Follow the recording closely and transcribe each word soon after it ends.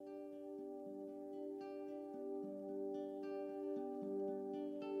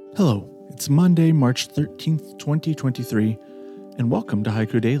Hello, it's Monday, March 13th, 2023, and welcome to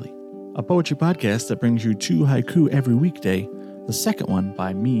Haiku Daily, a poetry podcast that brings you 2 haiku every weekday, the second one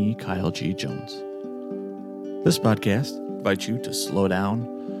by me, Kyle G. Jones. This podcast invites you to slow down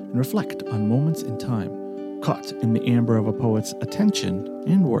and reflect on moments in time caught in the amber of a poet's attention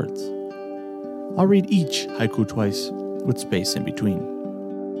and words. I'll read each haiku twice, with space in between.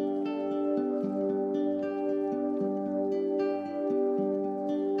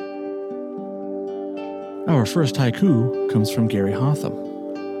 Our first haiku comes from Gary Hotham.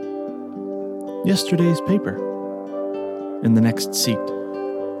 Yesterday's paper. In the next seat.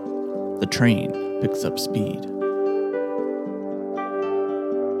 The train picks up speed.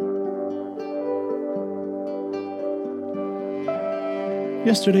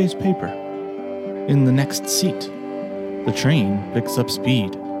 Yesterday's paper. In the next seat. The train picks up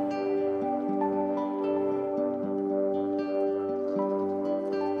speed.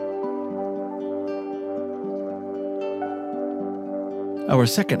 Our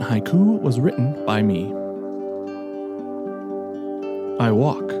second haiku was written by me. I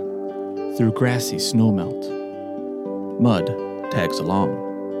walk through grassy snowmelt. Mud tags along.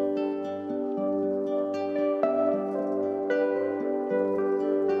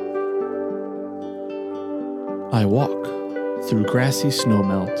 I walk through grassy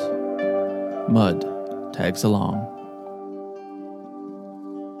snowmelt. Mud tags along.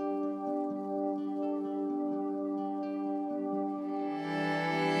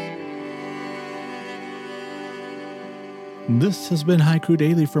 This has been Haiku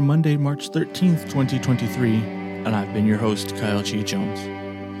Daily for Monday, March 13th, 2023, and I've been your host, Kyle G.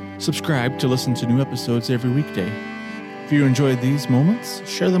 Jones. Subscribe to listen to new episodes every weekday. If you enjoyed these moments,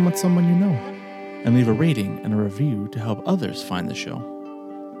 share them with someone you know, and leave a rating and a review to help others find the show.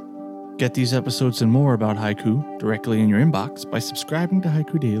 Get these episodes and more about haiku directly in your inbox by subscribing to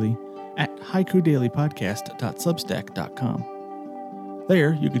Haiku Daily at haikudailypodcast.substack.com.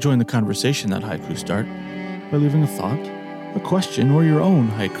 There, you can join the conversation that haiku start by leaving a thought, a question, or your own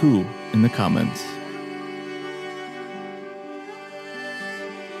haiku in the comments.